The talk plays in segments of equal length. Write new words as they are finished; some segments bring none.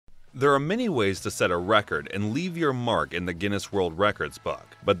There are many ways to set a record and leave your mark in the Guinness World Records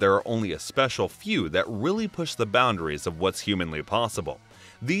book, but there are only a special few that really push the boundaries of what's humanly possible.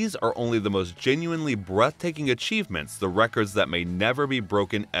 These are only the most genuinely breathtaking achievements, the records that may never be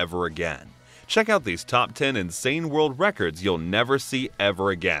broken ever again. Check out these top 10 insane world records you'll never see ever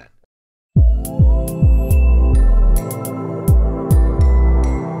again.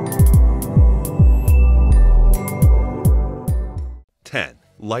 10.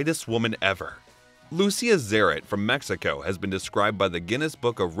 Lightest woman ever. Lucia Zaret from Mexico has been described by the Guinness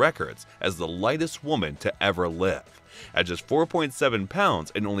Book of Records as the lightest woman to ever live. At just 4.7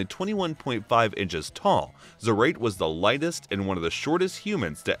 pounds and only 21.5 inches tall, Zaret was the lightest and one of the shortest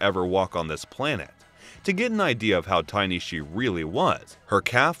humans to ever walk on this planet. To get an idea of how tiny she really was, her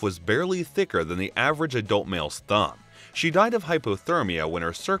calf was barely thicker than the average adult male's thumb. She died of hypothermia when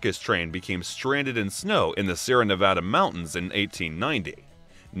her circus train became stranded in snow in the Sierra Nevada mountains in 1890.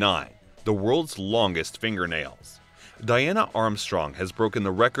 9. The world's longest fingernails. Diana Armstrong has broken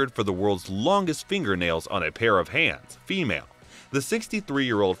the record for the world's longest fingernails on a pair of hands, female. The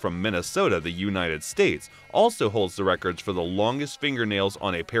 63-year-old from Minnesota, the United States, also holds the records for the longest fingernails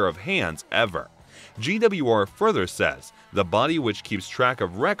on a pair of hands ever. GWR further says, the body which keeps track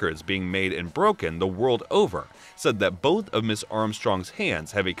of records being made and broken the world over, said that both of Miss Armstrong's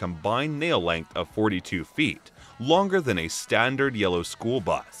hands have a combined nail length of 42 feet, longer than a standard yellow school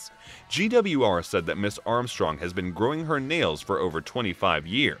bus. GWR said that Miss Armstrong has been growing her nails for over 25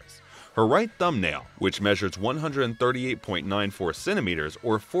 years. Her right thumbnail, which measures 138.94 centimeters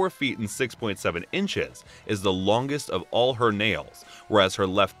or 4 feet and 6.7 inches, is the longest of all her nails, whereas her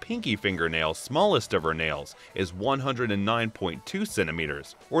left pinky fingernail, smallest of her nails, is 109.2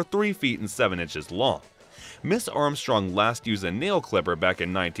 centimeters or 3 feet and 7 inches long. Miss Armstrong last used a nail clipper back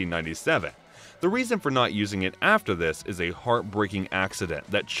in 1997. The reason for not using it after this is a heartbreaking accident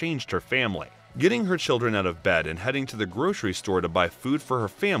that changed her family. Getting her children out of bed and heading to the grocery store to buy food for her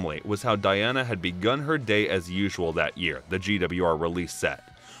family was how Diana had begun her day as usual that year, the GWR release said.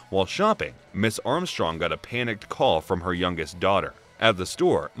 While shopping, Miss Armstrong got a panicked call from her youngest daughter. At the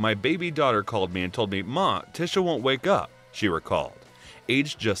store, my baby daughter called me and told me, "Ma, Tisha won't wake up," she recalled.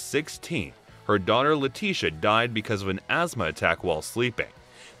 Aged just 16, her daughter Letitia died because of an asthma attack while sleeping.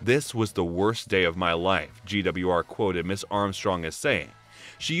 "This was the worst day of my life," GWR quoted Miss Armstrong as saying.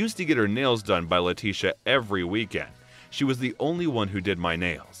 She used to get her nails done by Letitia every weekend. She was the only one who did my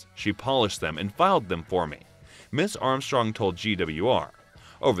nails. She polished them and filed them for me. Miss Armstrong told GWR.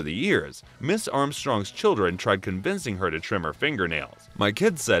 Over the years, Miss Armstrong's children tried convincing her to trim her fingernails. "My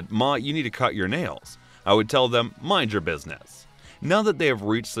kids said, 'Ma, you need to cut your nails.' I would tell them, 'Mind your business.'" Now that they have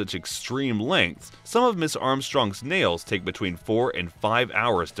reached such extreme lengths, some of Miss Armstrong's nails take between 4 and 5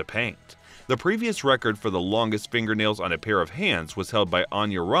 hours to paint. The previous record for the longest fingernails on a pair of hands was held by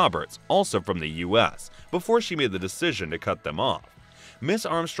Anya Roberts, also from the US, before she made the decision to cut them off. Miss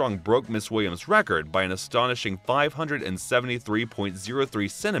Armstrong broke Miss Williams' record by an astonishing 573.03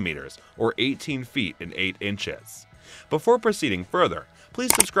 centimeters or 18 feet and 8 inches. Before proceeding further,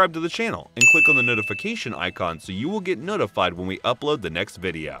 please subscribe to the channel and click on the notification icon so you will get notified when we upload the next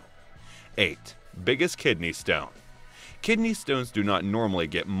video. 8. Biggest kidney stone. Kidney stones do not normally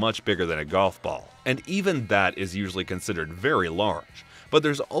get much bigger than a golf ball, and even that is usually considered very large, but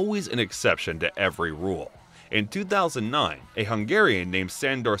there's always an exception to every rule. In 2009, a Hungarian named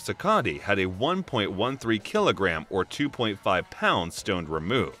Sandor Szakadi had a 1.13 kilogram or 2.5 pound stone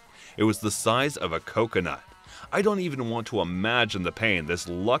removed. It was the size of a coconut. I don't even want to imagine the pain this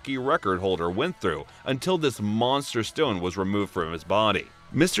lucky record holder went through until this monster stone was removed from his body.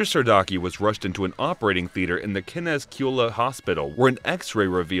 Mr. Sardaki was rushed into an operating theater in the Kinezkula hospital where an x-ray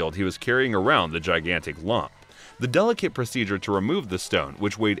revealed he was carrying around the gigantic lump. The delicate procedure to remove the stone,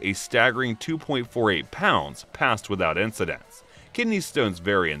 which weighed a staggering 2.48 pounds, passed without incidents. Kidney stones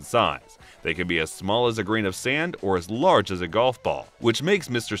vary in size. They can be as small as a grain of sand or as large as a golf ball, which makes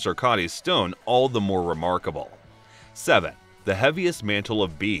Mr. Sarkadi's stone all the more remarkable. 7. The heaviest mantle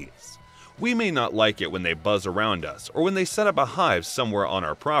of bees. We may not like it when they buzz around us, or when they set up a hive somewhere on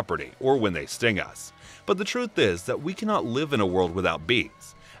our property, or when they sting us. But the truth is that we cannot live in a world without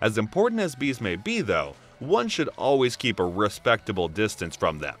bees. As important as bees may be though, one should always keep a respectable distance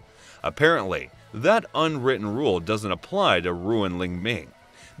from them. Apparently, that unwritten rule doesn't apply to Ruan Lingming.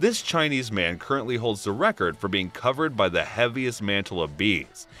 This Chinese man currently holds the record for being covered by the heaviest mantle of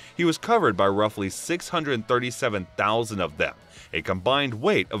bees. He was covered by roughly 637,000 of them, a combined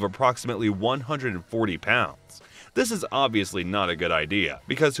weight of approximately 140 pounds. This is obviously not a good idea,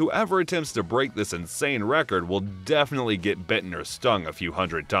 because whoever attempts to break this insane record will definitely get bitten or stung a few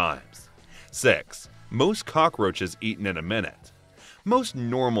hundred times. 6. Most cockroaches eaten in a minute. Most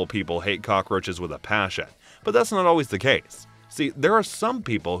normal people hate cockroaches with a passion, but that's not always the case. See, there are some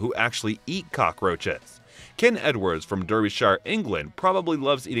people who actually eat cockroaches. Ken Edwards from Derbyshire, England probably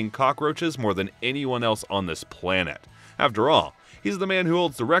loves eating cockroaches more than anyone else on this planet. After all, he's the man who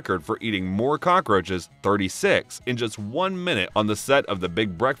holds the record for eating more cockroaches, 36, in just 1 minute on the set of the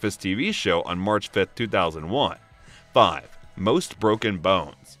Big Breakfast TV show on March 5, 2001. 5. Most broken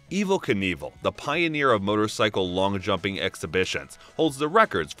bones. Evel Knievel, the pioneer of motorcycle long-jumping exhibitions, holds the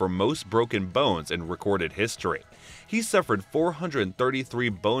records for most broken bones in recorded history. He suffered 433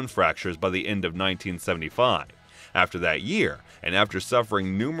 bone fractures by the end of 1975. After that year, and after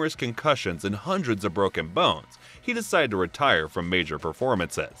suffering numerous concussions and hundreds of broken bones, he decided to retire from major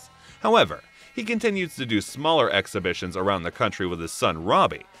performances. However, he continues to do smaller exhibitions around the country with his son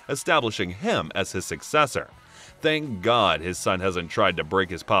Robbie, establishing him as his successor. Thank God his son hasn't tried to break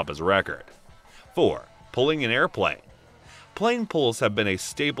his papa's record. 4. Pulling an airplane. Plane pulls have been a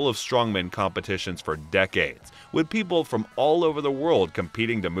staple of strongman competitions for decades, with people from all over the world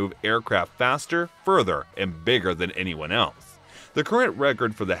competing to move aircraft faster, further, and bigger than anyone else. The current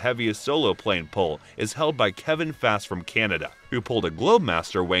record for the heaviest solo plane pull is held by Kevin Fast from Canada, who pulled a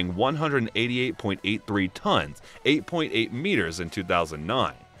Globemaster weighing 188.83 tons, 8.8 meters in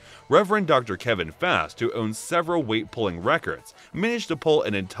 2009. Reverend Dr. Kevin Fast, who owns several weight-pulling records, managed to pull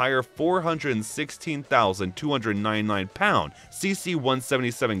an entire 416,299-pound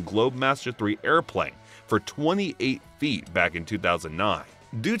CC-177 Globemaster III airplane for 28 feet back in 2009.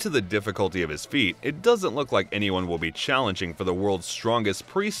 Due to the difficulty of his feat, it doesn't look like anyone will be challenging for the world's strongest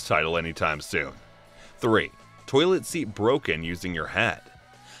priest title anytime soon. 3. Toilet seat broken using your head.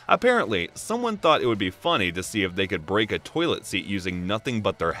 Apparently, someone thought it would be funny to see if they could break a toilet seat using nothing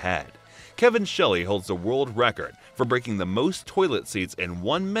but their head. Kevin Shelley holds the world record for breaking the most toilet seats in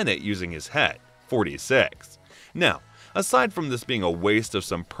 1 minute using his head, 46. Now, aside from this being a waste of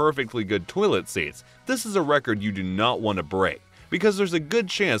some perfectly good toilet seats, this is a record you do not want to break, because there's a good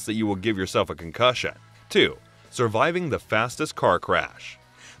chance that you will give yourself a concussion. 2. Surviving the fastest car crash.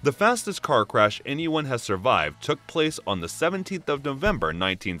 The fastest car crash anyone has survived took place on the 17th of November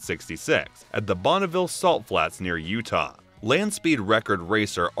 1966 at the Bonneville Salt Flats near Utah. Land speed record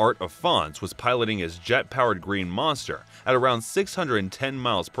racer Art of Fonz was piloting his jet-powered Green Monster at around 610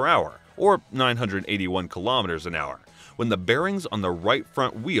 miles per hour, or 981 kilometers an hour, when the bearings on the right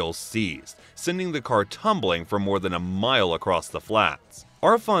front wheel seized, sending the car tumbling for more than a mile across the flats.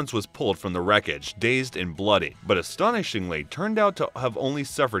 Fonz was pulled from the wreckage, dazed and bloody, but astonishingly turned out to have only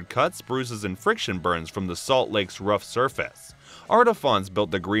suffered cuts, bruises, and friction burns from the Salt Lake's rough surface. Fonz built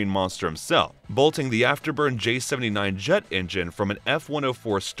the Green Monster himself, bolting the afterburn J-79 jet engine from an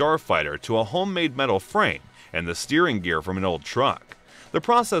F-104 Starfighter to a homemade metal frame and the steering gear from an old truck. The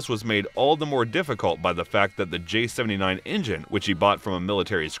process was made all the more difficult by the fact that the J-79 engine, which he bought from a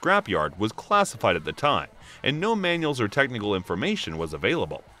military scrapyard, was classified at the time, and no manuals or technical information was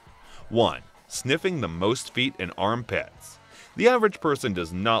available. 1. Sniffing the most feet and armpits. The average person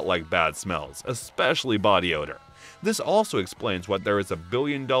does not like bad smells, especially body odor. This also explains why there is a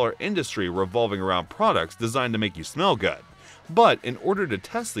billion-dollar industry revolving around products designed to make you smell good. But in order to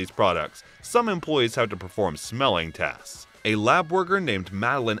test these products, some employees have to perform smelling tests. A lab worker named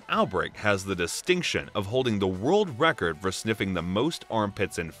Madeline Albrecht has the distinction of holding the world record for sniffing the most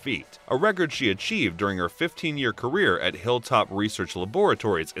armpits and feet, a record she achieved during her 15-year career at Hilltop Research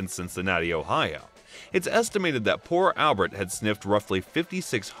Laboratories in Cincinnati, Ohio. It's estimated that poor Albrecht had sniffed roughly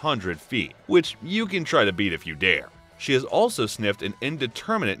 5,600 feet, which you can try to beat if you dare. She has also sniffed an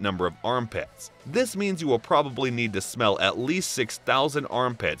indeterminate number of armpits. This means you will probably need to smell at least 6,000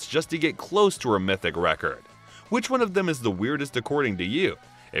 armpits just to get close to her mythic record. Which one of them is the weirdest according to you?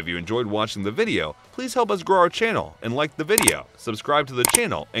 If you enjoyed watching the video, please help us grow our channel and like the video, subscribe to the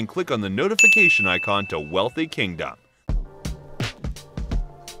channel, and click on the notification icon to Wealthy Kingdom.